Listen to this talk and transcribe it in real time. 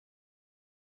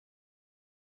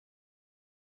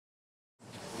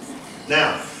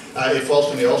Now, it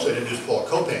falls to me also to introduce Paul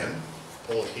Copan.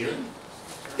 Paul is here.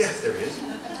 Yes, there he is.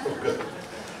 Oh, good.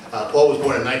 Paul was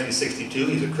born in 1962.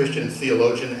 He's a Christian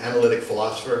theologian, analytic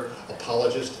philosopher,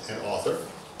 apologist, and author.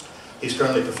 He's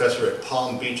currently professor at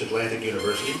Palm Beach Atlantic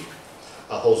University.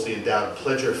 Holds the endowed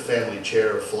Pledger Family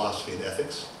Chair of Philosophy and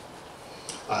Ethics.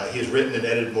 He has written and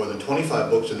edited more than 25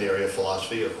 books in the area of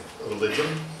philosophy, of religion,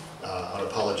 on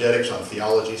apologetics, on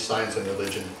theology, science and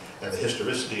religion, and the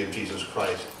historicity of Jesus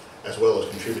Christ, as well as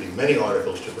contributing many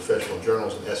articles to professional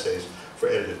journals and essays for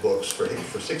edited books. For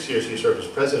 6 years, he served as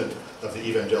president of the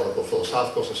Evangelical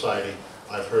Philosophical Society.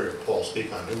 I've heard Paul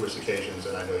speak on numerous occasions,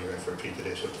 and I know you're in for a treat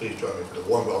today, so please join me for the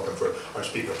warm welcome for our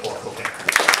speaker, Paul Copan.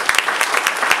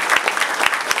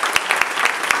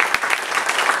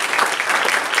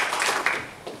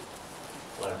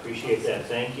 Well, I appreciate that.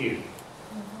 Thank you.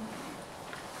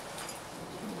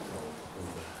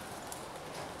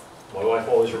 My wife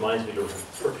always reminds me to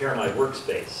prepare my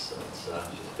workspace. She's a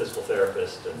physical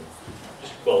therapist and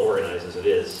just well organized as it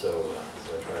is, so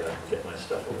I try to get my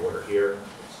stuff in order here.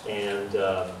 And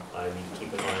I need to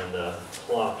keep an eye on the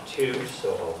clock too,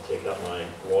 so I'll take out my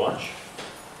watch.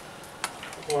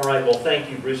 All right, well, thank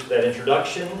you, Bruce, for that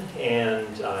introduction,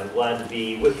 and I'm glad to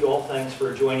be with you all. Thanks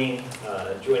for joining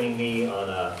me on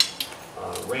a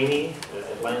rainy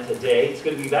Atlanta day. It's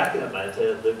good to be back in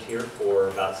Atlanta. I've lived here for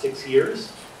about 6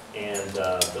 years. And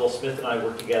Bill Smith and I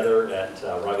worked together at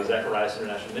Ravi Zacharias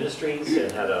International Ministries and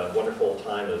had a wonderful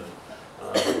time of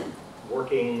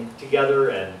working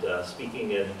together and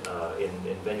speaking in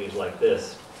venues like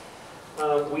this.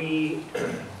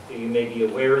 You may be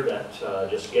aware that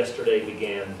just yesterday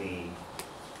began the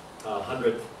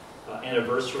 100th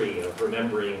anniversary of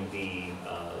remembering the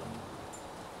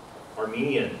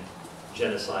Armenian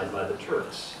genocide by the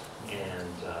Turks.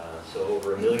 And so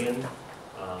over 1 million,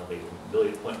 maybe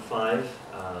 1.5 million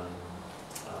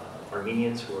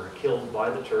Armenians who were killed by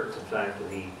the Turks. In fact,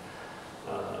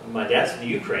 my dad's in the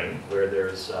Ukraine, where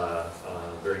there's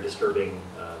very disturbing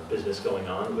business going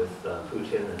on with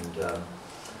Putin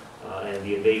and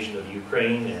the invasion of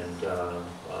Ukraine,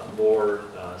 and more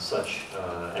such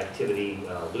activity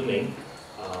looming.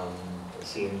 It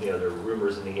seems, there are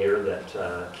rumors in the air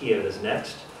that Kiev is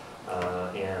next.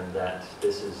 And that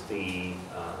this is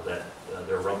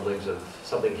there are rumblings of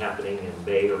something happening in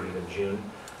May or even June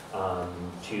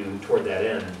toward that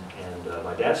end. And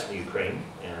my dad's from Ukraine,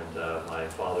 and my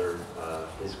father,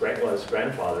 his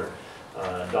grandfather,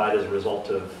 died as a result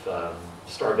of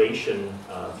starvation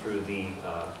through the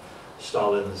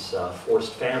Stalin's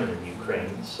forced famine in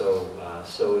Ukraine. So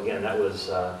again, that was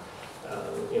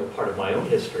part of my own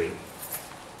history,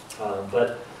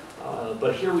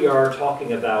 but here we are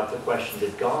talking about the question: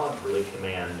 did God really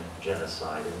command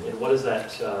genocide? And what does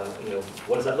that,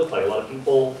 what does that look like? A lot of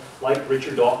people, like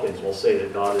Richard Dawkins, will say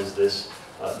that God is this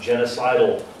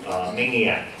genocidal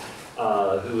maniac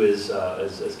who is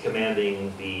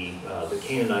commanding the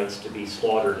Canaanites to be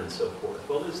slaughtered and so forth.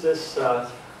 Well, is this,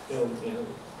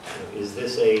 is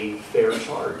this a fair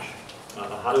charge?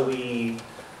 How do we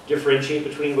differentiate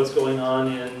between what's going on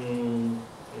in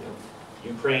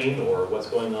Ukraine, or what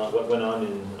went on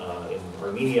in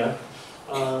Armenia,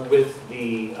 with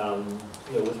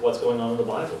what's going on in the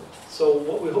Bible? So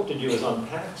what we hope to do is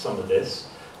unpack some of this,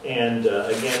 and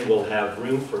again, we'll have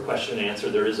room for question and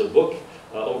answer. There is a book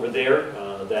over there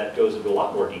that goes into a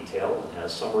lot more detail and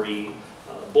has summary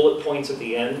bullet points at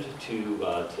the end to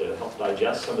help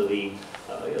digest some of the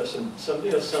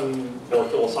some more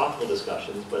philosophical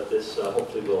discussions. But this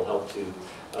hopefully will help to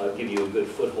give you a good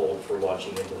foothold for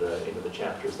launching into the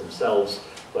chapters themselves.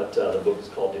 But the book is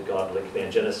called "Did God Really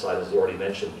Command Genocide?" as already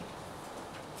mentioned.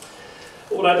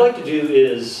 But what I'd like to do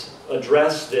is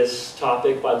address this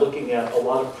topic by looking at a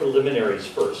lot of preliminaries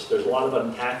first. There's a lot of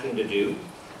unpacking to do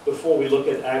before we look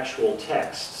at actual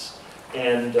texts.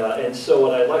 And so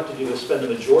what I'd like to do is spend the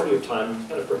majority of time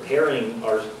kind of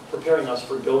preparing us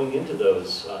for going into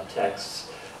those texts.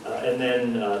 And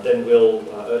then we'll,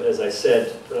 as I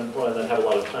said, probably not have a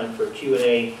lot of time for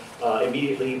Q&A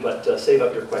immediately, but save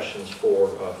up your questions for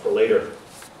later.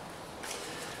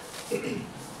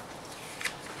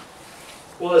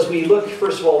 Well, as we look,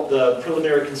 first of all, at the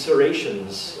preliminary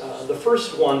considerations, the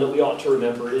first one that we ought to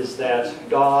remember is that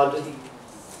God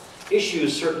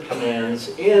issues certain commands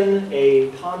in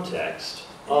a context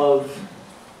of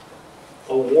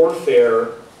a warfare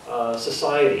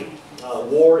society.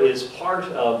 War is part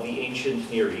of the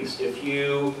ancient Near East. If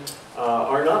you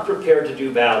are not prepared to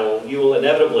do battle, you will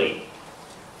inevitably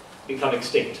become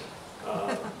extinct.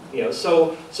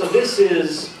 So this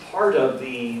is part of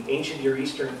the ancient Near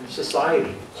Eastern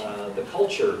society, the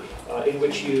culture in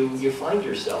which you find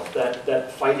yourself,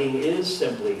 that fighting is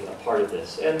simply a part of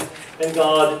this. And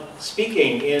God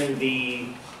speaking in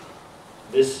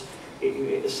this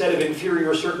set of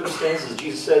inferior circumstances,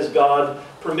 Jesus says God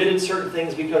permitted certain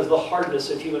things because of the hardness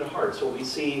of human hearts. Well, we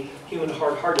see human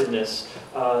hard-heartedness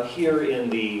here in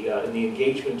the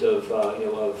engagement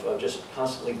of just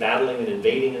constantly battling and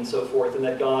invading and so forth, and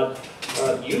that God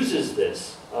uses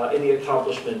this in the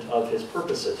accomplishment of His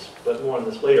purposes. But more on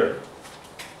this later.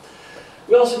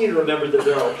 We also need to remember that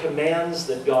there are commands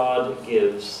that God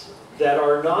gives that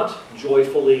are not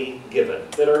joyfully given,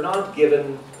 that are not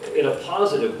given in a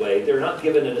positive way. They're not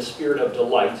given in a spirit of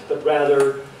delight, but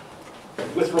rather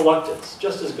with reluctance.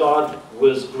 Just as God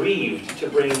was grieved to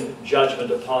bring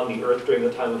judgment upon the earth during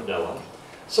the time of Noah,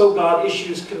 so God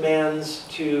issues commands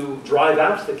to drive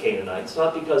out the Canaanites,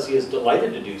 not because He is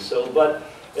delighted to do so, but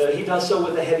He does so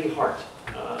with a heavy heart.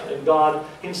 And God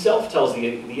Himself tells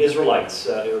the Israelites,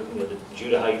 the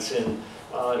Judahites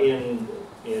in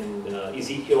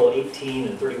Ezekiel 18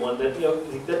 and 31,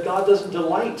 that God doesn't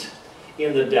delight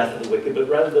in the death of the wicked, but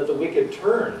rather that the wicked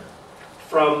turn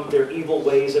from their evil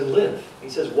ways and live. He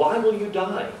says, "Why will you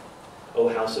die, O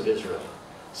house of Israel?"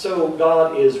 So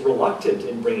God is reluctant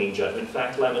in bringing judgment. In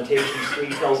fact, Lamentations 3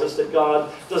 tells us that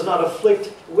God does not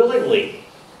afflict willingly.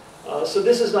 So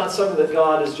this is not something that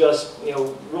God is just,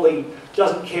 really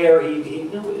doesn't care.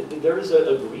 There is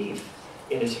a grief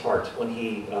in His heart when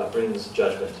He brings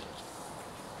judgment.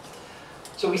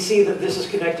 So we see that this is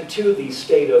connected to the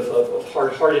state of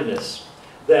hard-heartedness,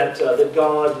 that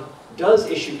God does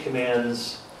issue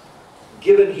commands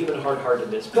given human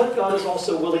hard-heartedness, but God is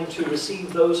also willing to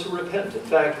receive those who repent. In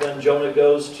fact, when Jonah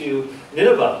goes to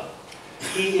Nineveh,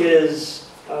 he is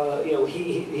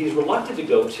he's reluctant to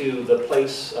go to the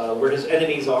place where his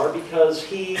enemies are because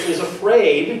he is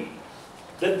afraid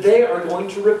that they are going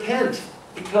to repent,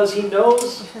 because he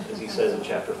knows, as he says in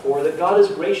chapter 4, that God is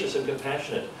gracious and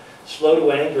compassionate, slow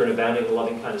to anger and abounding in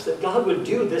loving kindness, that God would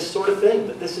do this sort of thing,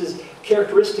 that this is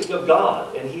characteristic of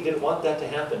God, and He didn't want that to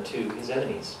happen to His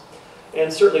enemies.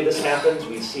 And certainly this happens.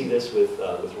 We see this with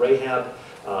Rahab,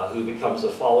 who becomes a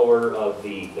follower of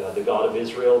the God of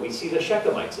Israel. We see the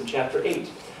Shechemites in chapter 8,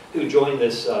 who join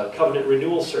this covenant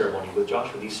renewal ceremony with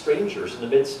Joshua, these strangers in the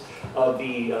midst of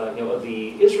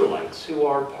the Israelites, who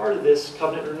are part of this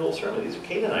covenant renewal ceremony. These are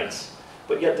Canaanites,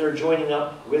 but yet they're joining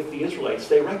up with the Israelites.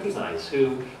 They recognize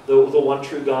who the one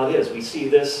true God is. We see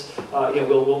this,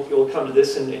 we'll come to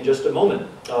this in just a moment,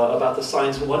 about the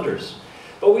signs and wonders.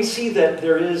 But we see that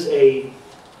there is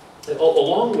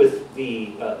along with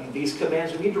these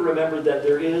commands, we need to remember that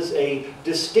there is a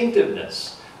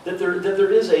distinctiveness, that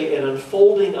there is an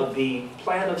unfolding of the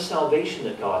plan of salvation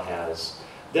that God has,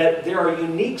 that there are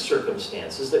unique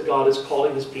circumstances that God is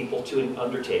calling His people to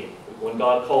undertake. When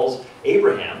God calls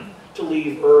Abraham to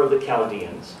leave Ur of the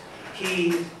Chaldeans,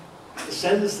 He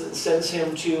sends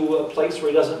him to a place where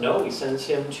he doesn't know. He sends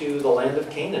him to the land of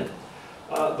Canaan.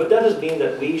 But that doesn't mean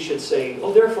that we should say,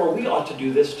 oh, therefore we ought to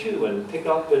do this too, and pick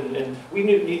up, and we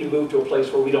need to move to a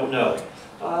place where we don't know.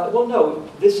 Well, no,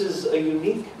 this is a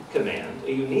unique command,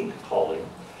 a unique calling.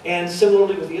 And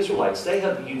similarly with the Israelites, they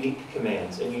have unique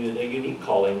commands and a unique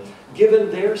calling,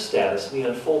 given their status in the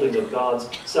unfolding of God's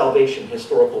salvation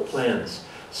historical plans.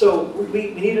 So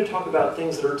we need to talk about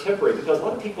things that are temporary, because a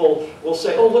lot of people will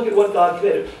say, oh, look at what God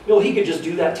committed. No, He could just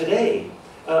do that today.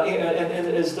 And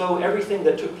as though everything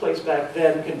that took place back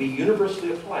then can be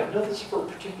universally applied. No, this is for a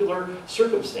particular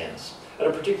circumstance at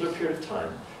a particular period of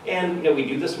time. And we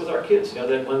do this with our kids.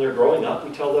 That when they're growing up,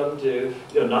 we tell them to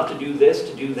not to do this,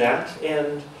 to do that,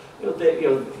 and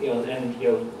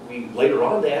we later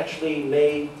on they actually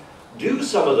may do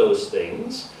some of those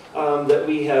things that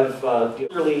we have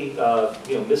clearly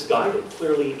misguided,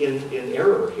 clearly in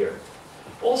error here.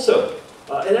 Also,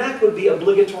 an act would be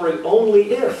obligatory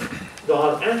only if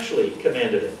God actually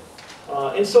commanded it.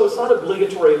 And so it's not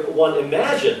obligatory if one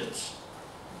imagines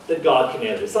that God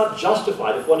commanded it. It's not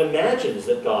justified if one imagines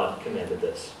that God commanded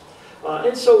this.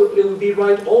 And so it would be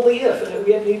right only if, and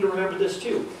we need to remember this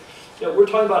too. We're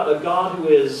talking about a God who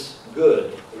is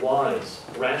good, wise,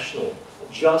 rational,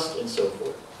 just, and so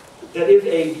forth. That if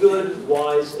a good,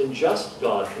 wise, and just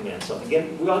God commands something,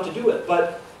 again, we ought to do it.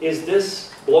 But is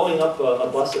this blowing up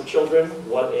a bus of children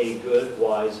what a good,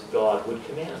 wise God would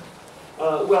command?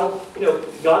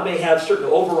 God may have certain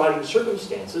overriding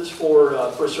circumstances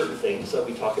for certain things that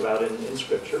we talk about in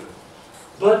Scripture.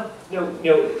 But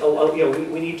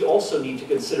we need to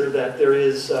consider that there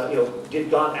is,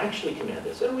 did God actually command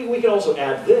this? And we can also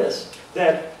add this,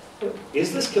 that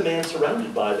is this command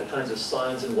surrounded by the kinds of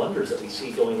signs and wonders that we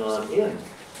see going on in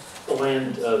the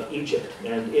land of Egypt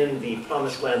and in the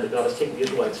promised land that God has taken the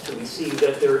Israelites to, we see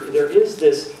that there is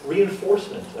this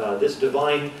reinforcement, this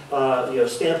divine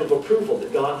stamp of approval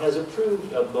that God has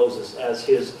approved of Moses as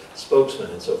his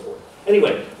spokesman and so forth.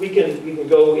 Anyway, we can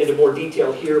go into more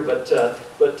detail here, but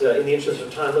in the interest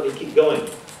of time, let me keep going.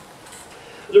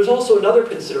 There's also another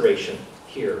consideration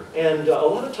here, and a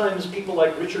lot of times people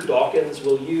like Richard Dawkins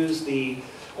will use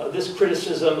this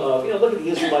criticism of, look at the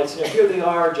Israelites, here they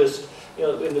are just,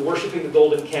 in worshiping the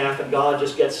golden calf, and God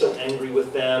just gets so angry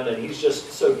with them, and he's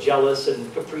just so jealous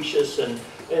and capricious, and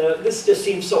this just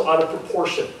seems so out of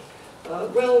proportion.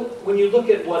 Well, when you look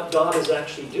at what God is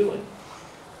actually doing,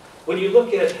 when you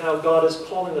look at how God is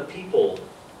calling the people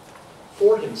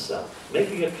for himself,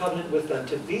 making a covenant with them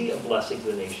to be a blessing to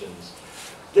the nations,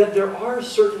 that there are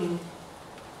certain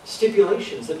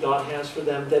stipulations that God has for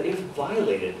them that, if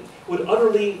violated, would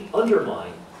utterly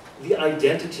undermine the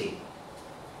identity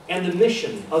and the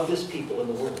mission of this people in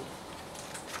the world.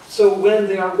 So when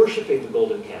they are worshiping the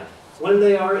golden calf, when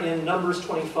they are in Numbers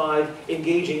 25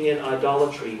 engaging in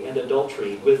idolatry and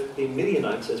adultery with the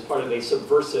Midianites as part of a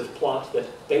subversive plot that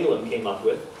Balaam came up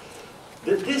with,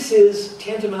 that this is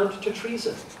tantamount to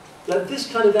treason. That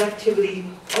this kind of activity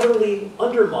utterly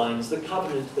undermines the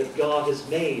covenant that God has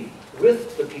made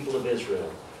with the people of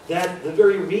Israel. That the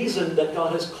very reason that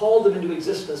God has called them into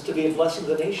existence to be a blessing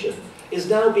to the nation is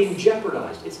now being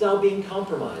jeopardized. It's now being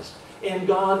compromised. And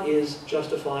God is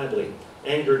justifiably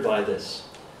angered by this.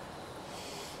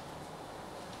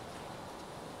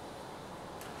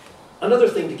 Another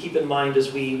thing to keep in mind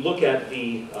as we look at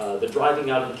the driving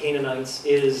out of the Canaanites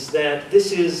is that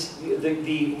this is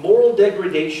the moral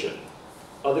degradation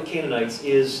of the Canaanites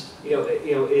is at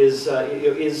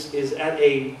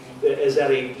a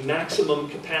maximum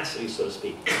capacity, so to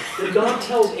speak. That God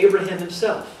tells Abraham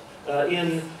himself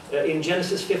in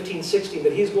Genesis 15:16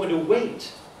 that he's going to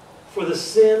wait for the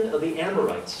sin of the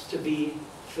Amorites to be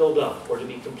filled up or to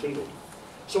be completed.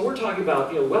 So we're talking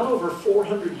about well over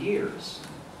 400 years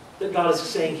that God is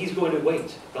saying he's going to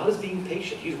wait. God is being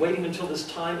patient. He's waiting until this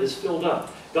time is filled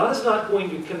up. God is not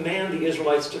going to command the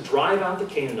Israelites to drive out the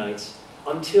Canaanites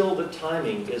until the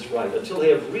timing is right, until they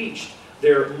have reached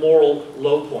their moral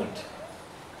low point.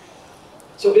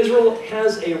 So Israel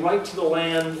has a right to the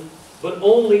land, but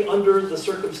only under the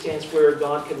circumstance where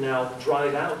God can now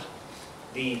drive out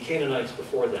the Canaanites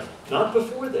before them. Not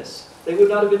before this. They would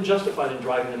not have been justified in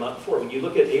driving them out before. When you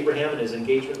look at Abraham and his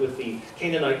engagement with the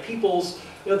Canaanite peoples,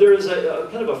 there is a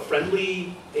kind of a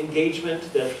friendly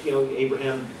engagement that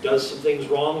Abraham does some things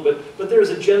wrong, but there is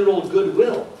a general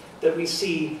goodwill that we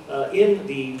see in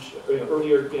the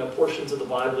earlier portions of the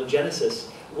Bible in Genesis,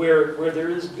 where there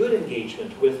is good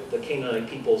engagement with the Canaanite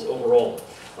peoples overall,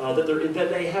 that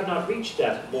they have not reached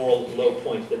that moral low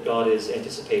point that God is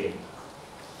anticipating.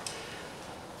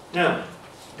 Now,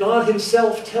 God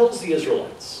himself tells the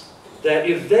Israelites that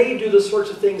if they do the sorts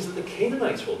of things that the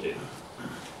Canaanites will do,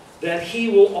 that he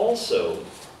will also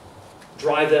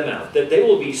drive them out, that they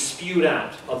will be spewed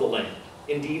out of the land.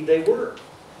 Indeed, they were.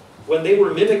 When they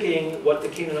were mimicking what the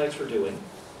Canaanites were doing,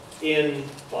 in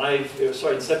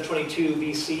 722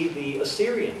 BC, the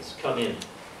Assyrians come in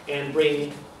and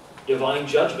bring divine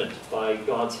judgment by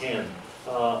God's hand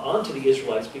onto the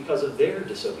Israelites because of their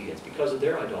disobedience, because of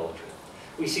their idolatry.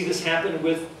 We see this happen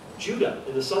with Judah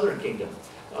in the southern kingdom,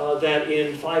 that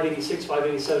in 586,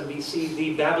 587 BC,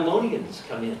 the Babylonians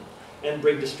come in and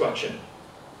bring destruction.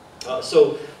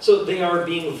 So they are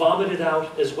being vomited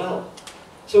out as well.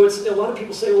 So a lot of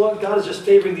people say, well, God is just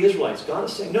favoring the Israelites. God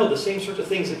is saying, no, the same sorts of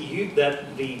things that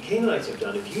the Canaanites have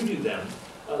done, if you do them,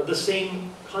 the same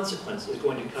consequence is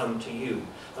going to come to you.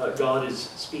 God is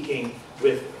speaking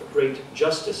with great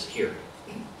justice here.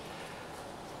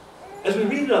 As we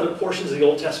read in other portions of the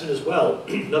Old Testament as well,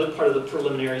 another part of the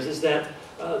preliminaries is that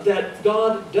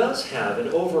God does have an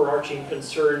overarching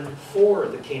concern for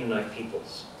the Canaanite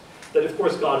peoples. That, of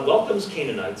course, God welcomes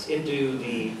Canaanites into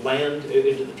the land,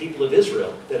 into the people of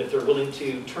Israel, that if they're willing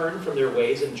to turn from their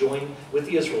ways and join with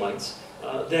the Israelites,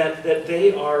 that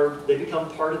they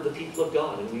become part of the people of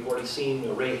God. And we've already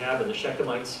seen Rahab and the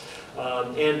Shechemites,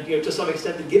 and to some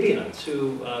extent the Gibeonites,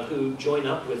 who join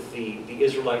up with the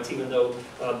Israelites, even though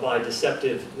by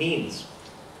deceptive means.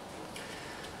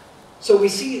 So we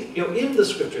see in the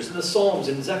Scriptures, in the Psalms,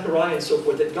 in Zechariah and so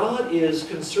forth, that God is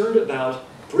concerned about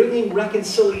bringing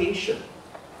reconciliation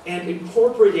and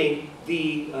incorporating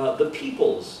the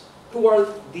peoples who are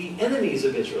the enemies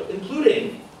of Israel,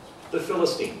 including the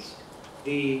Philistines,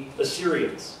 the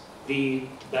Assyrians, the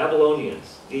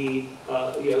Babylonians,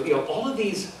 all of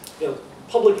these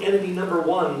public enemy number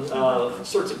one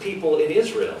sorts of people in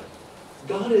Israel.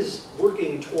 God is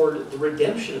working toward the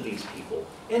redemption of these people.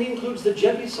 And he includes the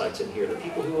Jebusites in here, the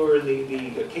people who are in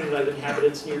the Canaanite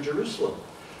inhabitants near Jerusalem.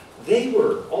 They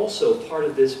were also part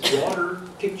of this broader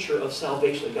picture of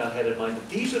salvation that God had in mind.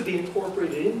 These would be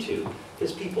incorporated into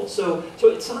his people. So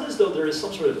it's not as though there is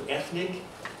some sort of ethnic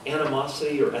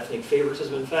animosity or ethnic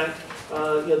favoritism. In fact,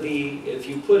 if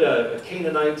you put a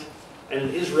Canaanite and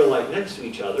an Israelite next to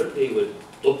each other, they would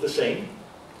look the same.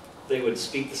 They would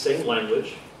speak the same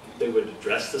language. They would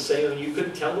dress the same, and you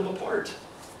couldn't tell them apart.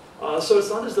 So it's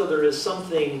not as though there is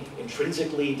something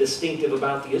intrinsically distinctive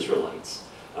about the Israelites.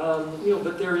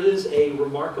 But there is a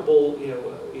remarkable,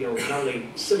 not only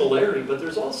similarity, but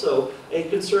there's also a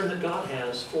concern that God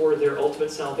has for their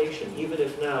ultimate salvation, even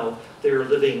if now they're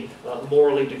living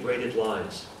morally degraded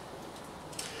lives.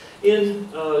 In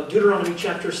Deuteronomy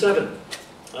chapter 7,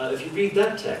 if you read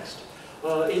that text,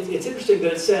 it's interesting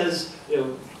that it says,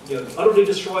 utterly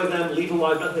destroy them, leave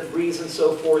alive nothing that breathes, and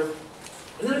so forth.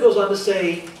 And then it goes on to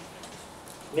say,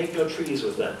 make no treaties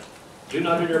with them. Do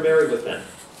not intermarry with them.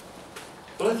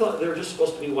 But I thought they were just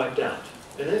supposed to be wiped out.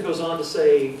 And then it goes on to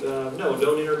say, no,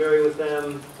 don't intermarry with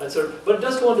them, etc. But it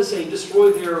does go on to say,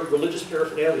 destroy their religious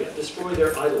paraphernalia, destroy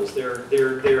their idols,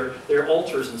 their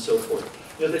altars, and so forth.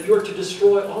 That you are to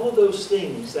destroy all of those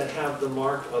things that have the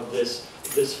mark of this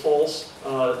false,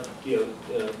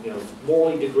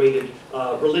 morally degraded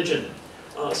religion.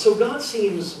 So God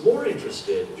seems more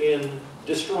interested in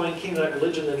destroying Canaanite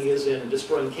religion than he is in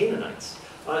destroying Canaanites.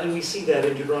 And we see that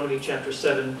in Deuteronomy chapter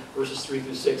 7, verses 3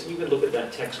 through 6. And you can look at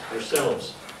that text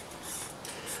yourselves.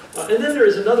 And then there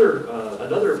is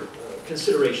another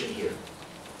consideration here.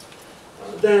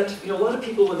 That a lot of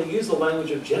people, when they use the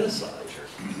language of genocide,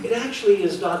 it actually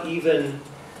is not even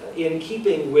in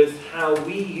keeping with how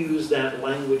we use that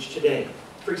language today.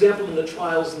 For example, in the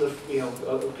trials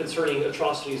concerning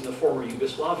atrocities in the former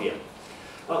Yugoslavia,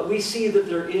 we see that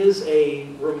there is a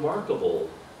remarkable,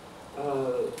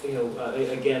 of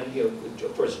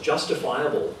course,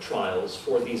 justifiable trials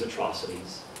for these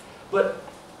atrocities. But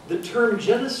the term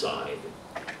genocide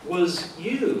was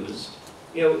used,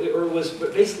 or was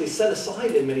basically set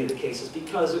aside in many of the cases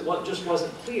because it just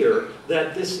wasn't clear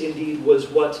that this indeed was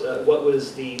what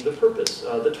was the purpose.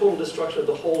 The total destruction of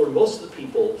the whole or most of the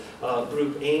people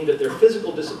group aimed at their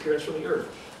physical disappearance from the earth.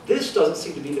 This doesn't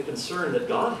seem to be the concern that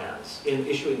God has in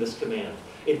issuing this command.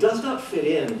 It does not fit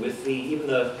in with even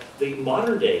the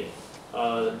modern day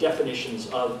definitions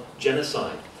of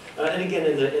genocide. And again,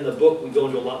 in the book, we go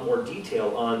into a lot more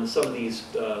detail on some of these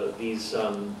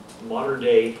modern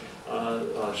day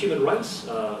human rights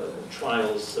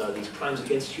trials, these crimes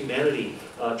against humanity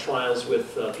trials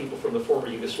with people from the former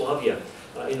Yugoslavia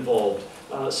involved.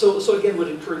 So again, would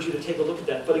encourage you to take a look at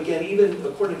that. But again, even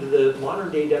according to the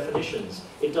modern day definitions,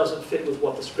 it doesn't fit with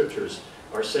what the scriptures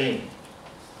are saying.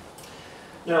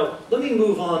 Now, let me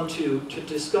move on to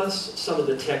discuss some of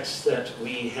the texts that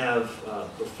we have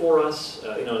before us.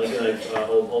 And again,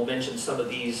 I'll mention some of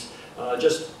these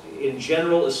just in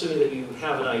general, assuming that you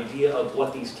have an idea of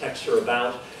what these texts are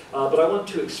about. But I want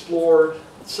to explore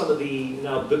some of the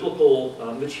now biblical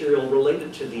material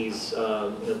related to these,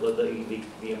 the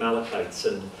Amalekites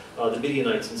and the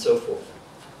Midianites and so forth.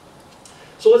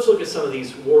 So let's look at some of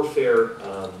these warfare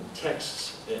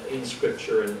texts in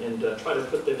Scripture and try to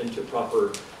put them into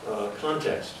proper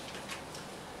context.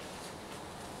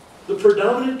 The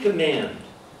predominant command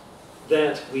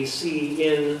that we see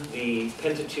in the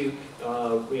Pentateuch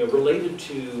related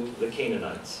to the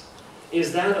Canaanites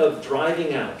is that of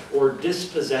driving out or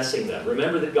dispossessing them.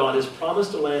 Remember that God has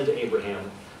promised a land to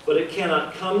Abraham, but it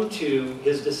cannot come to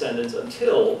his descendants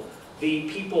until the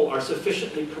people are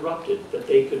sufficiently corrupted that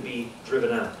they could be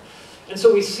driven out. And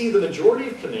so we see the majority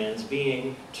of commands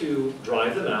being to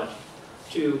drive them out,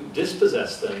 to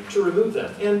dispossess them, to remove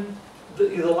them. And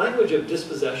the language of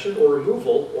dispossession or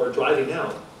removal or driving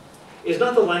out is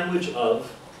not the language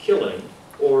of killing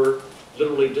or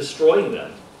literally destroying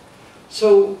them.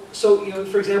 So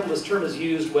for example, this term is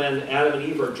used when Adam and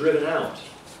Eve are driven out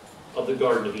of the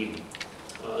Garden of Eden.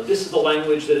 This is the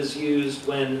language that is used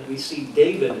when we see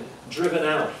David driven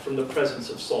out from the presence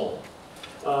of Saul.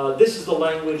 This is the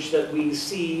language that we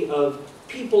see of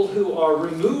people who are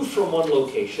removed from one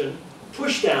location,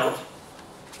 pushed out,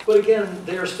 but again,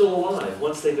 they are still alive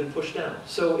once they've been pushed out.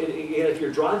 So if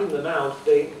you're driving them out,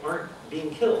 they aren't being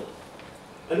killed.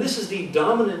 And this is the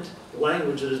dominant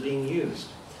language that is being used.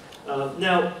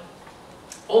 Now,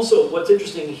 also, what's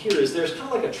interesting here is there's kind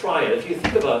of like a triad. If you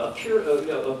think of a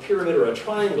pyramid or a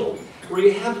triangle, where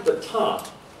you have at the top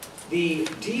the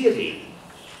deity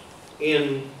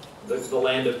in the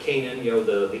land of Canaan,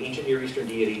 the ancient Near Eastern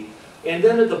deity, and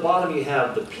then at the bottom you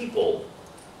have the people,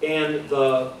 and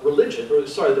the religion, or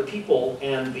sorry, the people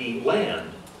and the land.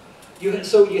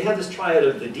 So you have this triad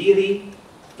of the deity,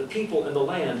 the people, and the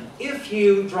land. If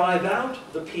you drive out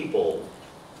the people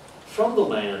from the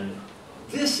land,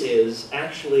 this is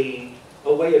actually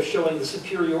a way of showing the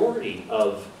superiority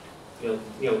of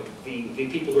the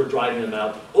people who are driving them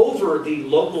out over the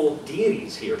local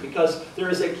deities here, because there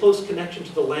is a close connection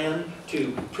to the land,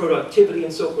 to productivity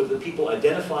and so forth. The people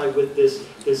identify with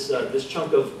this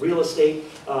chunk of real estate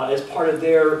as part of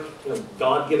their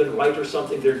God-given right or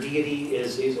something. Their deity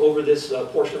is over this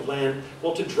portion of land.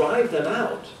 Well, to drive them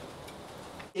out,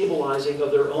 stabilizing of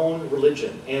their own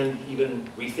religion, and even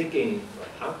rethinking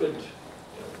how could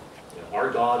our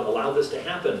God allow this to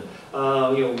happen?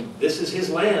 This is his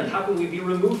land. How can we be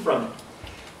removed from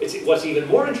it? What's even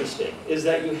more interesting is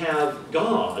that you have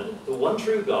God, the one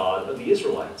true God of the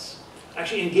Israelites,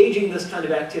 actually engaging this kind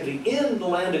of activity in the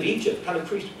land of Egypt, kind of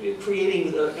creating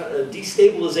a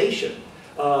destabilization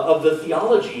of the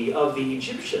theology of the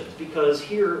Egyptians, because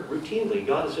here, routinely,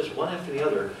 God is just one after the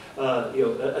other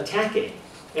attacking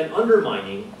and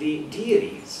undermining the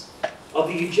deities of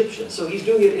the Egyptians. So he's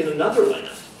doing it in another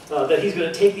land that he's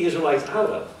going to take the Israelites out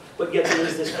of. But yet there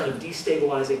is this kind of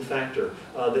destabilizing factor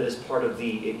that is part of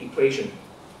the equation.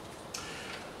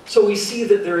 So we see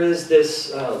that there is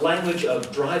this language of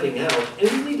driving out,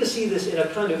 and we need to see this in a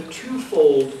kind of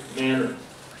twofold manner.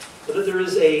 That there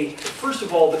is first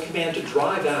of all, the command to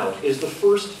drive out is the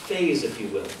first phase, if you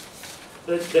will.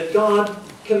 That God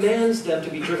commands them to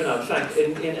be driven out. In fact,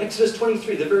 in Exodus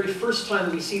 23, the very first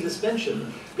time we see this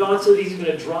mentioned, God said he's going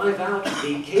to drive out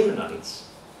the Canaanites.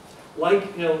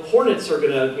 Like hornets are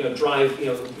going to drive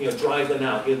them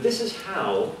out. This is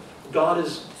how God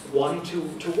is wanting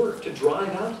to work, to drive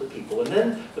out the people. And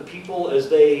then the people, as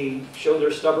they show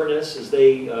their stubbornness, as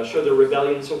they show their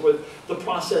rebellion and so forth, the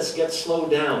process gets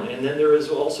slowed down. And then there is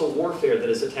also warfare that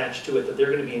is attached to it that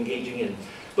they're going to be engaging in.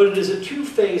 But it is a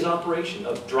two-phase operation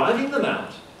of driving them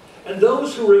out, and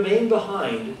those who remain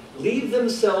behind leave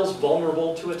themselves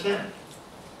vulnerable to attack.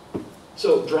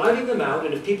 So driving them out,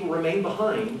 and if people remain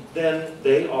behind, then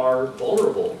they are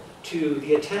vulnerable to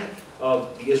the attack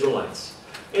of the Israelites.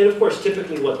 And of course,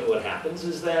 typically what happens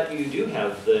is that you do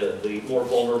have the more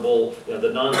vulnerable,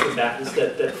 the non-combatants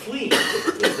that flee,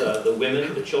 the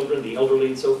women, the children, the elderly,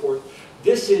 and so forth.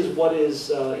 This is what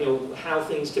is, how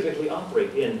things typically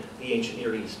operate in the ancient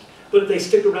Near East. But if they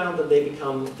stick around, then they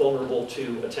become vulnerable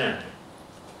to attack.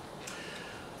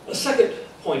 A second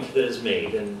point that is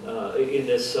made in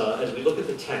this, as we look at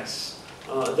the text,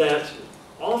 that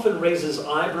often raises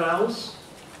eyebrows,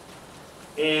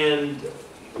 and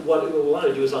what we want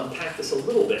to do is unpack this a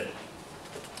little bit,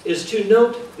 is to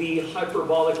note the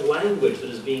hyperbolic language that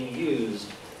is being used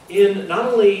in not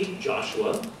only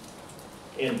Joshua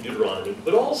and Deuteronomy,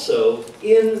 but also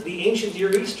in the ancient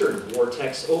Near Eastern war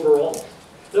texts overall.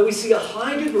 That we see a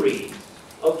high degree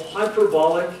of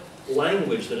hyperbolic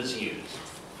language that is used.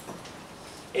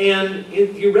 And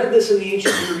if you read this in the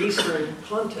ancient Near Eastern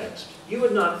context, you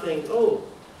would not think, oh,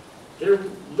 there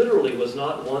literally was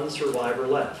not one survivor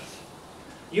left.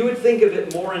 You would think of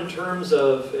it more in terms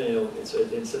of, it's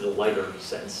in a lighter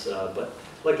sense, but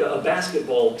like a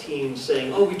basketball team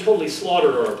saying, oh, we totally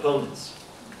slaughtered our opponents.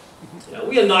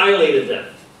 We annihilated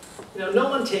them. No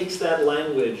one takes that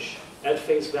language at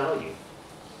face value.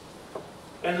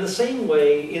 And in the same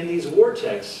way, in these war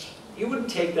texts, you wouldn't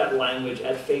take that language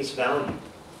at face value.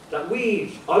 That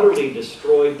we utterly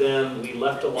destroyed them, we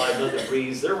left alive none that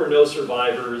breathes, there were no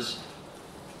survivors.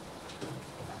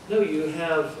 No, you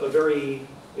have a very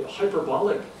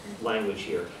hyperbolic language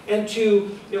here. And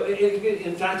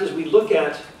in fact, as we look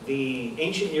at the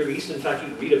ancient Near East, in fact, you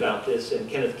can read about this in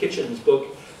Kenneth Kitchen's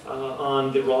book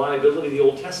on the reliability of the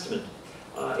Old Testament,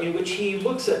 in which he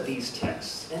looks at these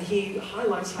texts, and he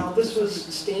highlights how this was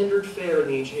standard fare in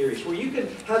the ancient Near East, where you could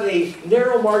have a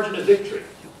narrow margin of victory,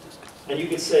 and you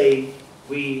could say,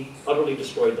 we utterly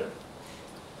destroyed them.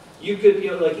 You could,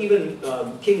 like even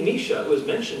King Mesha, who was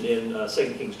mentioned in 2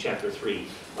 Kings chapter 3,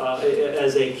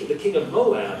 as the king of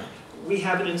Moab, we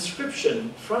have an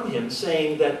inscription from him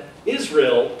saying that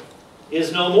Israel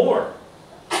is no more.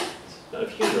 It's kind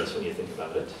of humorous when you think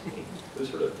about it. Who's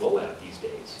heard of Moab these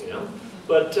days,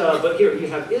 But here you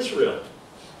have Israel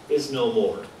is no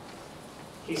more.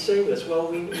 He's saying this. Well,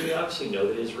 we obviously know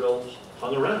that Israel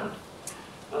hung around.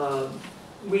 As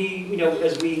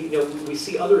we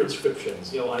see other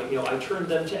inscriptions, I turned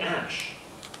them to ash.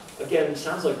 Again,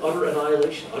 sounds like utter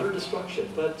annihilation, utter destruction,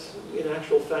 but in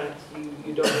actual fact,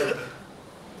 you don't have,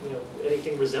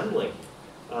 anything resembling,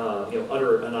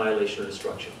 utter annihilation or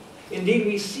destruction. Indeed,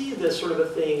 we see this sort of a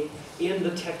thing in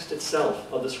the text itself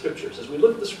of the Scriptures. As we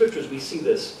look at the Scriptures, we see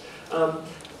this.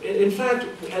 In fact,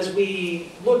 as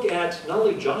we look at not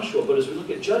only Joshua, but as we look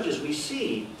at Judges, we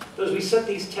see that as we set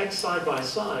these texts side by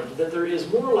side, that there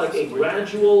is more like a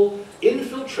gradual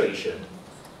infiltration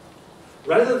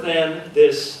rather than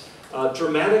this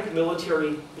dramatic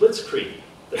military blitzkrieg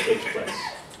that takes place.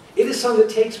 It is something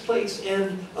that takes place,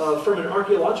 and from an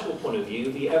archaeological point of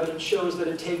view, the evidence shows that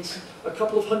it takes a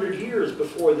couple of hundred years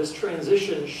before this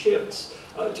transition shifts,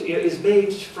 is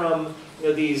made from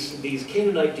these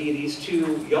Canaanite deities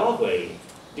to Yahweh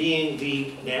being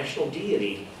the national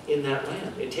deity in that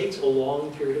land. It takes a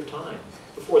long period of time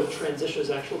before the transition is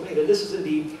actually made. And this is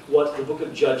indeed what the book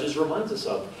of Judges reminds us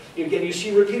of. Again, you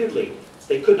see repeatedly,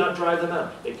 they could not drive them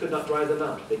out. They could not drive them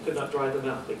out. They could not drive them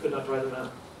out. They could not drive them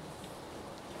out.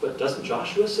 But doesn't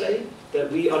Joshua say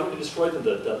that we utterly destroyed them,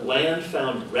 that the land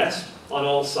found rest on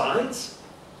all sides?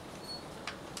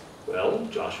 Well,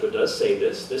 Joshua does say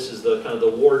this. This is the kind of the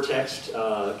war text,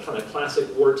 kind of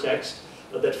classic war text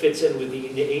that fits in with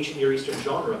the ancient Near Eastern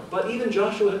genre. But even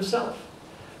Joshua himself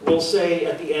will say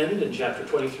at the end in chapter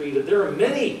 23 that there are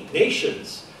many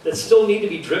nations that still need to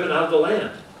be driven out of the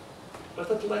land. But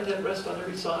that the land had rest on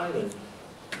every side. And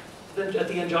then at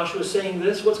the end Joshua is saying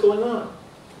this. What's going on?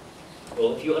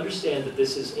 Well, if you understand that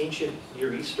this is ancient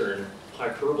Near Eastern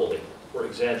hyperbole or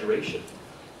exaggeration,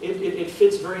 it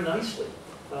fits very nicely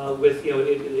with,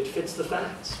 it fits the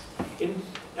facts.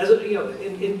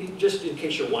 Just in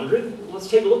case you're wondering, let's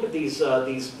take a look at these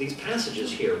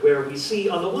passages here, where we see,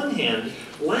 on the one hand,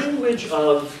 language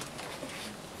of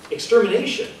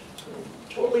extermination,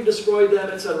 totally destroyed them,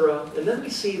 etc. And then we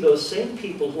see those same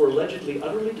people who are allegedly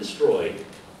utterly destroyed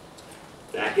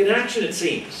back in action, it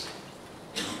seems.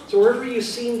 So wherever you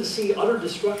seem to see utter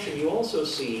destruction, you also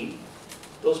see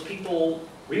those people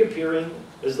reappearing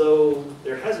as though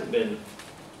there hasn't been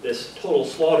this total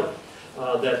slaughter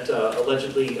that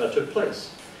allegedly took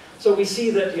place. So we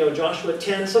see that Joshua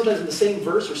 10, sometimes in the same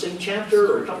verse or same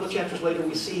chapter or a couple of chapters later,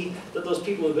 we see that those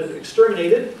people have been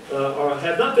exterminated or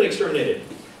have not been exterminated.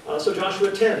 So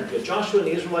Joshua 10, Joshua and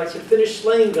the Israelites had finished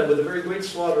slaying them with a very great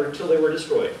slaughter until they were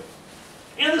destroyed.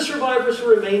 And the survivors who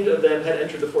remained of them had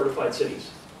entered the fortified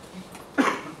cities.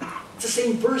 It's the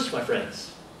same verse, my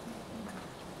friends.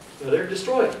 They're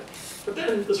destroyed. But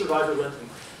then the survivors went.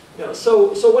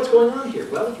 So what's going on here?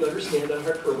 Well, if you understand that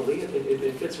hyperbole,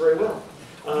 it fits very well.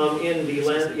 In the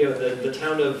land, the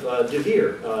town of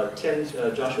Devere,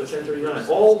 Joshua 10:39,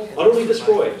 all utterly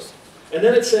destroyed. And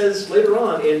then it says later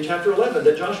on in chapter 11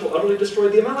 that Joshua utterly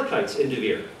destroyed the Amalekites in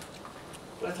Devere.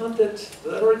 But I thought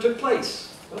that already took place.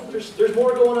 Well, there's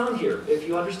more going on here, if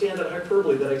you understand that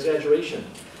hyperbole, that exaggeration.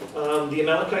 The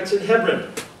Amalekites in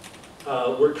Hebron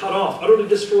were cut off, utterly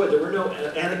destroyed. There were no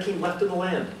Anakim left in the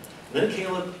land. And then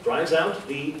Caleb drives out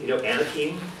the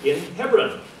Anakim in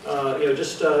Hebron,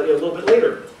 just a little bit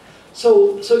later.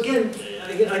 So again,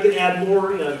 I can add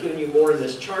more. I've given you more in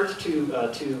this chart to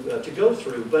go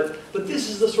through, but this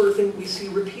is the sort of thing we see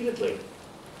repeatedly.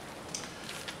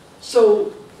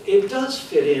 So it does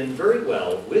fit in very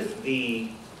well with the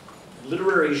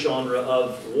literary genre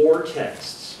of war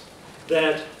texts,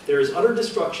 that there is utter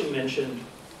destruction mentioned,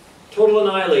 total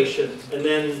annihilation, and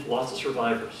then lots of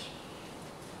survivors.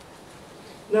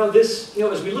 Now this,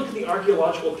 as we look at the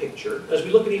archaeological picture, as we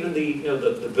look at even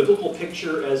the biblical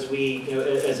picture as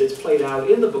as it's played out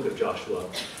in the book of Joshua,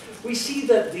 we see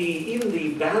that even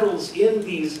the battles in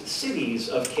these cities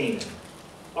of Canaan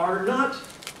are not,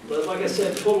 like I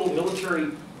said, total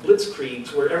military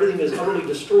blitzkriegs where everything is utterly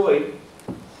destroyed.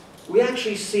 We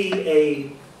actually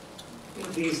see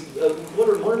these what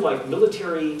are more like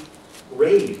military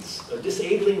raids,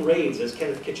 disabling raids, as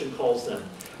Kenneth Kitchen calls them,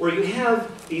 where you have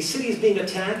these cities being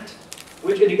attacked,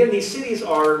 and again, these cities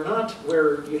are not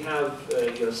where you have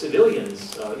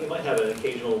civilians. You might have an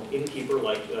occasional innkeeper,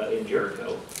 like in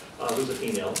Jericho, who's a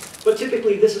female. But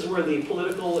typically, this is where the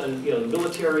political and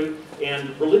military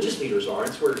and religious leaders are.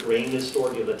 It's where grain is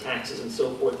stored, the taxes and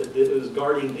so forth. That is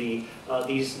guarding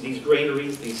these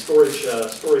granaries, these storage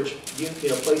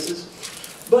places.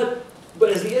 But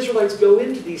as the Israelites go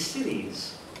into these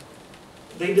cities,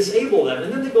 they disable them,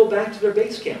 and then they go back to their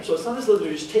base camp. So it's not as though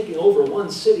they're just taking over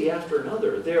one city after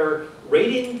another. They're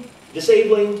raiding,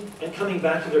 disabling, and coming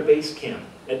back to their base camp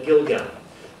at Gilgal.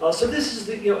 So this is,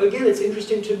 again, it's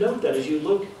interesting to note that as you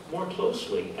look more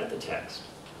closely at the text.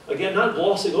 Again, not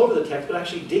glossing over the text, but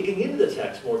actually digging into the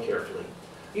text more carefully.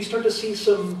 You start to see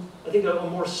some, I think, a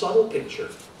more subtle picture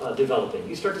developing.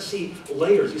 You start to see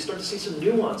layers. You start to see some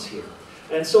nuance here.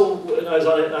 And so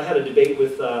I had a debate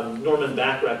with Norman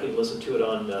Backrack. You can listen to it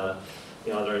on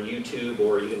YouTube,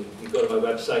 or you can go to my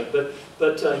website.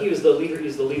 But he was the leader.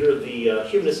 He's the leader of the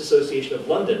Humanist Association of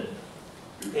London.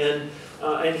 And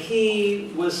And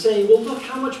he was saying, well, look,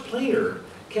 how much plainer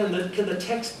can the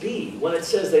text be when it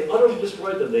says they utterly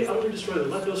destroyed them,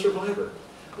 left no survivor?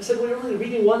 I said, well, you're only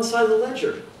reading one side of the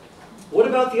ledger. What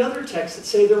about the other texts that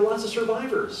say there are lots of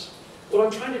survivors? What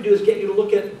I'm trying to do is get you to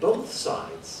look at both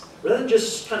sides, rather than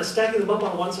just kind of stacking them up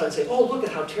on one side and say, oh, look at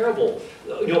how terrible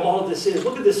all of this is.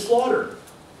 Look at this slaughter.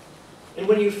 And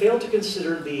when you fail to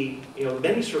consider the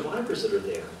many survivors that are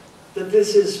there, that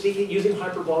this is speaking using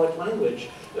hyperbolic language,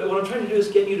 what I'm trying to do is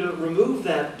get you to remove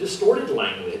that distorted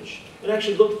language and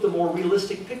actually look at the more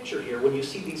realistic picture here when you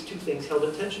see these two things held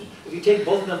in tension. If you take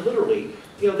both of them literally,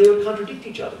 they would contradict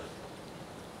each other.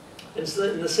 And so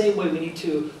in the same way, we need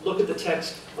to look at the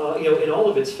text in all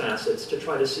of its facets to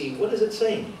try to see what is it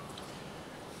saying.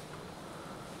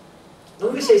 Now,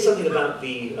 let me say something about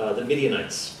the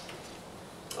Midianites.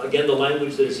 Again, the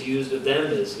language that is used of them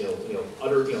is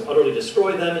utterly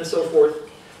destroy them and so forth.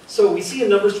 So we see in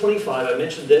Numbers 25, I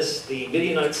mentioned this, the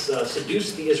Midianites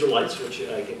seduced the Israelites, which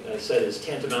I said is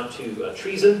tantamount to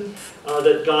treason,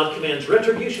 that God commands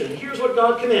retribution. And here's what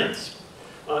God commands.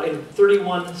 In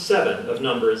 31:7 of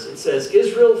Numbers, it says,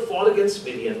 Israel fought against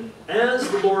Midian as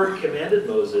the Lord commanded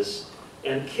Moses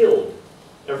and killed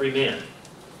every man.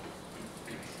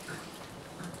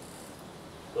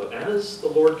 So as the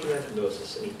Lord commanded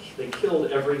Moses, and they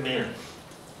killed every man.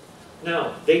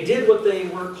 Now, they did what they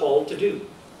were called to do.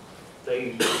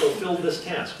 They fulfilled this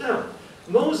task. Now,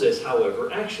 Moses,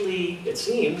 however, actually, it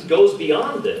seems, goes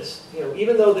beyond this.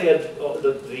 Even though they had,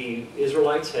 the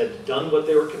Israelites had done what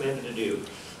they were commanded to do,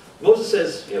 Moses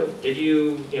says, did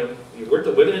you weren't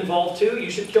the women involved too?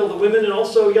 You should kill the women and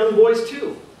also young boys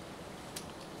too.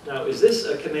 Now, is this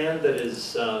a command that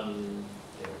is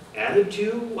added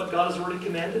to what God has already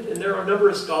commanded? And there are a number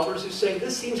of scholars who say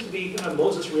this seems to be kind of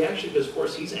Moses' reaction because, of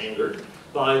course, he's angered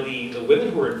by the women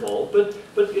who were involved.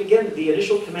 But again, the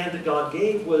initial command that God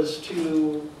gave was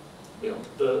to kill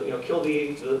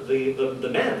the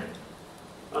men.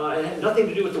 It had nothing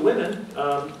to do with the women.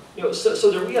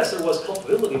 So there, yes, there was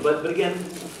culpability, but again,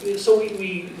 so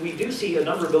we do see a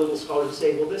number of biblical scholars who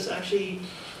say, well, this actually,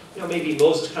 maybe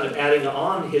Moses kind of adding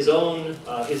on his own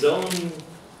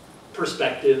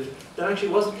perspective that actually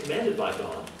wasn't commanded by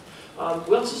God.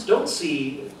 We also don't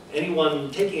see anyone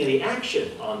taking any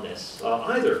action on this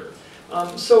either.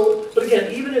 But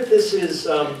again, even if this is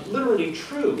literally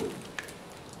true,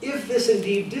 if this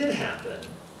indeed did happen,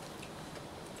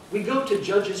 we go to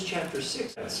Judges chapter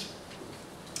 6.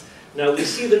 Now we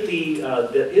see that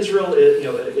that Israel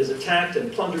is attacked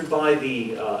and plundered by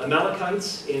the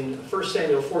Amalekites in 1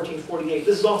 Samuel 14:48.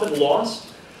 This is often lost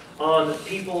on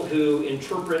people who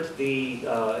interpret the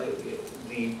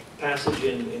passage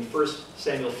in 1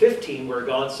 Samuel 15 where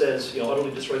God says,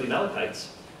 utterly destroy the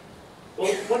Amalekites.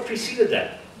 Well, what preceded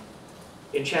that?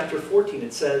 In chapter 14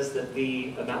 it says that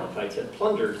the Amalekites had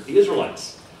plundered the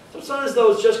Israelites. So it's not as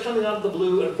though it's just coming out of the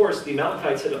blue, and of course the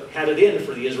Amalekites had it in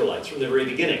for the Israelites from the very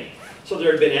beginning. So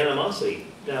there had been animosity.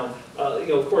 Now,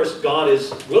 of course, God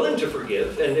is willing to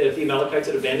forgive, and if the Amalekites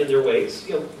had abandoned their ways,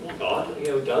 God,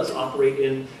 does operate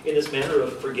in this manner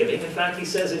of forgiving. In fact, he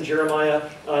says in Jeremiah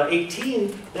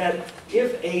 18 that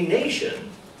if a nation,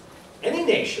 any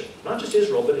nation, not just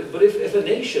Israel, but if a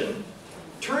nation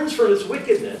turns from its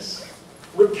wickedness,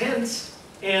 repents,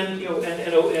 and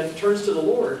turns to the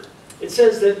Lord, it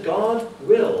says that God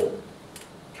will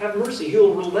have mercy. He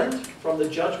will relent from the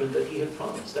judgment that he had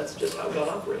promised. That's just how God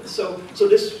operates. So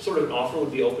this sort of an offer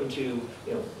would be open to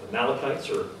Amalekites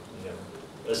or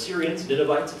Assyrians,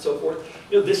 Ninevites, and so forth.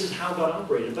 This is how God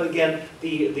operated. But again,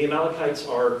 the Amalekites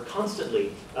are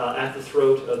constantly at the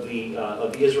throat of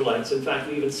the Israelites. In fact,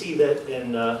 we even see that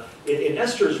in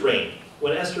Esther's reign,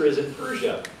 when Esther is in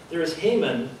Persia, there is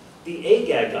Haman, the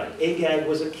Agagite. Agag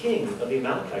was a king of the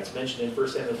Amalekites, mentioned in 1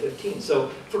 Samuel 15. So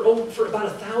for about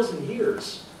 1,000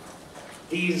 years,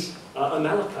 these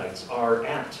Amalekites are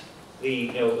at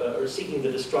are seeking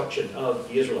the destruction of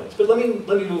the Israelites. But let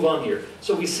me move on here.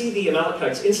 So we see the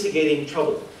Amalekites instigating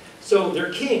trouble. So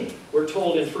their king, we're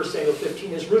told in 1 Samuel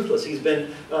 15, is ruthless. He's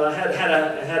been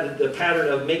had the pattern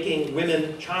of making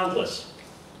women childless.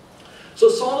 So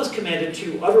Saul is commanded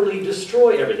to utterly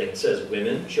destroy everything. It says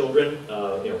women, children,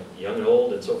 young and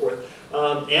old, and so forth.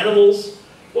 Animals.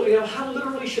 Well, how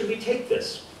literally should we take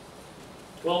this?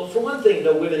 Well, for one thing,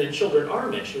 no women and children are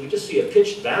mentioned. We just see a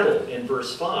pitched battle in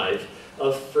verse 5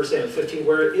 of 1 Samuel 15,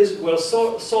 where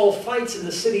Saul fights in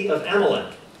the city of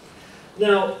Amalek.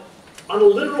 Now, on a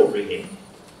literal reading,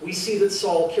 we see that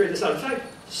Saul carried this out. In fact,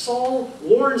 Saul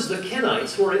warns the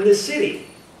Kenites who are in this city,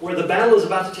 where the battle is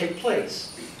about to take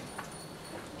place.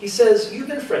 he says, you've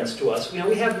been friends to us. We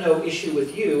have no issue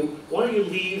with you. Why don't you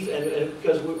leave? And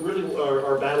because really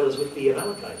our battle is with the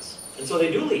Amalekites. And so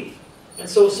they do leave. And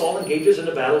so Saul engages in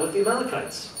a battle with the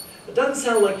Amalekites. It doesn't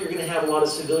sound like you're going to have a lot of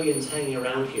civilians hanging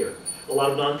around here, a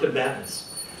lot of non-combatants.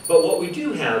 But what we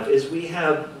do have is we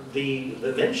have the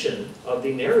mention of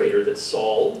the narrator that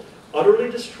Saul utterly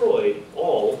destroyed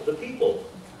all the people.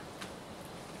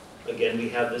 Again, we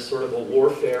have this sort of a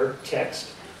warfare text,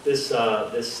 this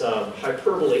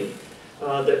hyperbole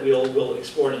that we'll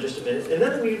explore in just a minute. And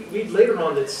then we read later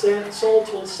on that Saul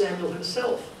told Samuel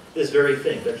himself this very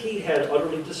thing, that he had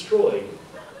utterly destroyed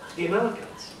the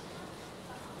Amalekites.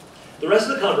 The rest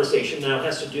of the conversation now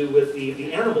has to do with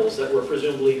the animals that were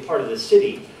presumably part of the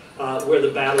city where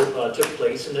the battle took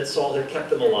place, and that Saul had kept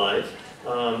them alive.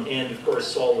 And of course,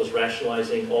 Saul was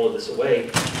rationalizing all of this away.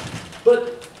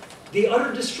 But the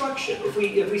utter destruction, if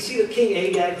we see that King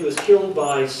Agag, who was killed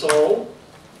by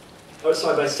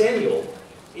by Samuel,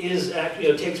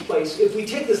 takes place. If we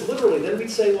take this literally, then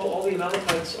we'd say, well, all the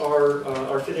Amalekites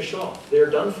are finished off. They're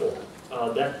done for.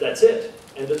 That's it.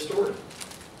 End of story.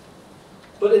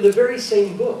 But in the very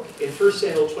same book, in 1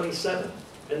 Samuel 27,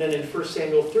 and then in 1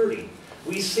 Samuel 30,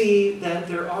 we see that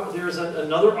there's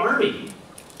another army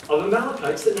of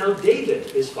Amalekites that now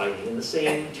David is fighting in the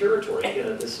same territory,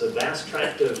 this vast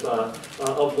tract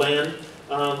of land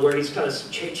where he's kind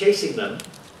of chasing them.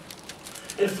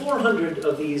 And 400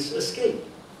 of these escape.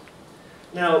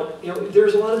 Now,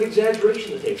 there's a lot of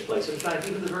exaggeration that takes place. In fact,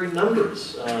 even the very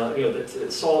numbers, that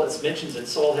Saul, it mentions that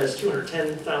Saul has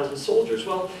 210,000 soldiers.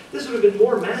 Well, this would have been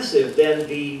more massive than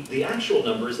the actual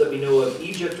numbers that we know of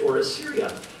Egypt or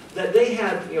Assyria. That they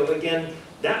had, again,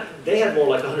 they had more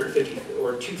like 150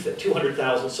 or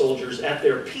 200,000 soldiers at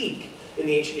their peak in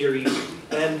the ancient Near East.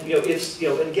 And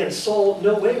and again, Saul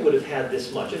no way would have had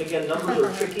this much. And again, numbers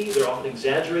are tricky; they're often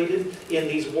exaggerated in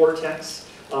these war texts.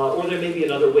 Or there may be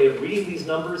another way of reading these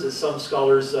numbers, as some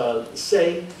scholars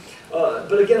say.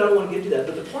 But again, I don't want to get into that.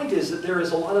 But the point is that there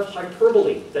is a lot of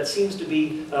hyperbole that seems to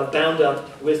be bound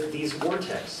up with these war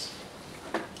texts.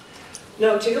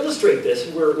 Now, to illustrate this,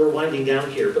 and we're winding down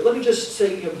here, but let me just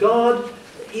say, God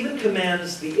even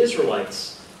commands the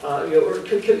Israelites,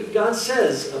 God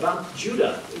says about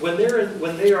Judah, when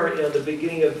they are at the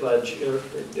beginning of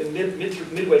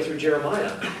midway through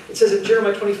Jeremiah, it says in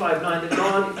Jeremiah 25:9 that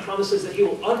God promises that He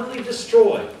will utterly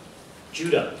destroy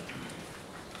Judah.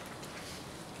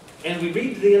 And we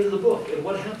read to the end of the book, and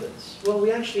what happens? Well,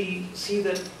 we actually see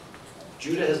that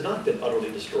Judah has not been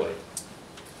utterly destroyed.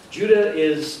 Judah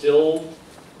is still,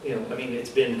 it's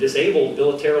been disabled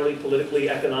militarily, politically,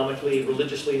 economically,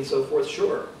 religiously, and so forth,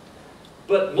 sure.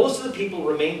 But most of the people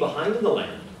remain behind in the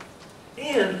land.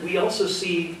 And we also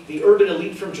see the urban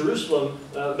elite from Jerusalem,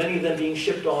 many of them being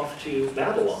shipped off to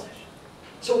Babylon.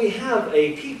 So we have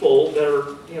a people that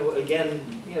are,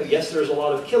 yes, there's a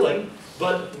lot of killing,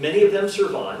 but many of them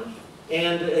survive.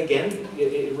 And again,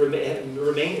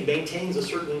 it maintains a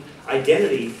certain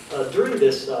identity during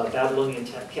this Babylonian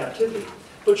captivity.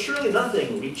 But surely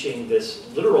nothing reaching this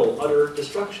literal, utter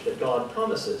destruction that God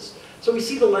promises. So we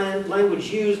see the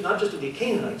language used not just of the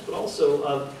Canaanites, but also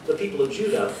of the people of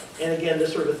Judah. And again,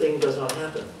 this sort of thing does not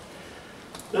happen.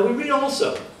 Now we read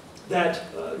also that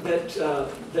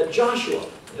Joshua,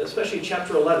 especially in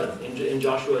chapter 11 in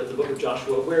Joshua, the book of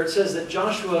Joshua, where it says that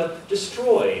Joshua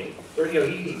destroyed, or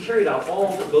he carried out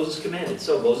all that Moses commanded.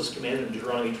 So Moses commanded in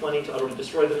Deuteronomy 20 to utterly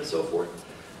destroy them and so forth.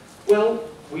 Well,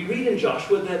 we read in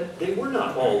Joshua that they were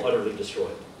not all utterly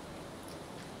destroyed.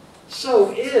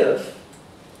 So if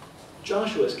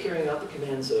Joshua is carrying out the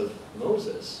commands of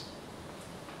Moses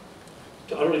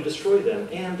to utterly destroy them,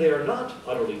 and they are not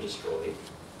utterly destroyed,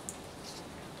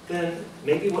 then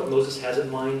maybe what Moses has in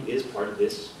mind is part of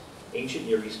this ancient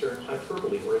Near Eastern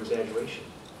hyperbole or exaggeration.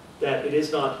 That it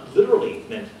is not literally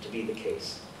meant to be the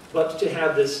case, but to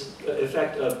have this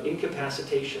effect of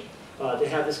incapacitation, to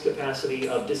have this capacity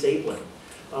of disabling.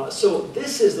 So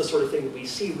this is the sort of thing that we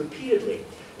see repeatedly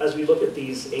as we look at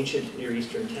these ancient Near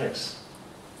Eastern texts.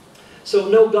 So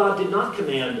no, God did not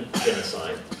command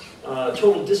genocide.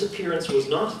 Total disappearance was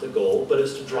not the goal, but it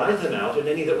was to drive them out, and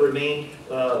any that remained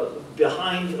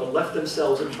behind left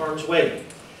themselves in harm's way.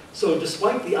 So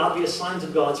despite the obvious signs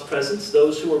of God's presence,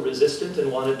 those who were resistant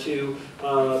and wanted to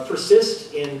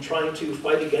persist in trying to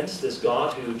fight against this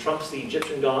God who trumps the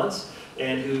Egyptian gods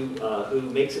and who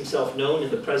makes himself known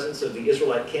in the presence of the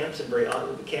Israelite camp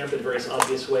in various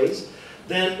obvious ways,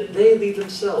 then they leave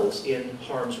themselves in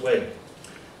harm's way.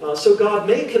 So God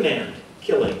may command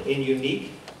killing in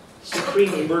unique,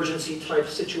 supreme emergency type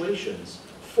situations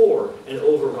for an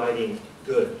overriding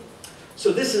good.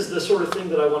 So this is the sort of thing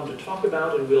that I wanted to talk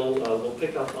about, and we'll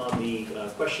pick up on the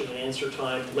question and answer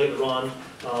time later on.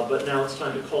 But now it's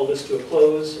time to call this to a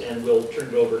close, and we'll turn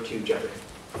it over to Jeffrey.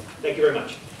 Thank you very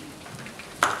much.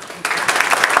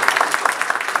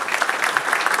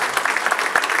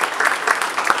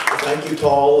 Thank you,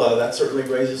 Paul. That certainly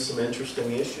raises some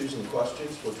interesting issues and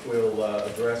questions, which we'll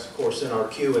address, of course, in our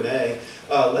Q&A.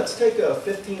 Let's take a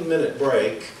 15-minute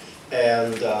break,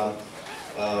 and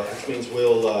which means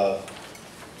we'll,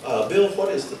 Bill, what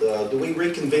is do we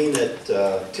reconvene at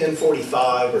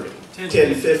 10:45 or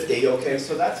 10:50? Okay,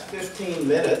 so that's 15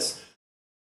 minutes.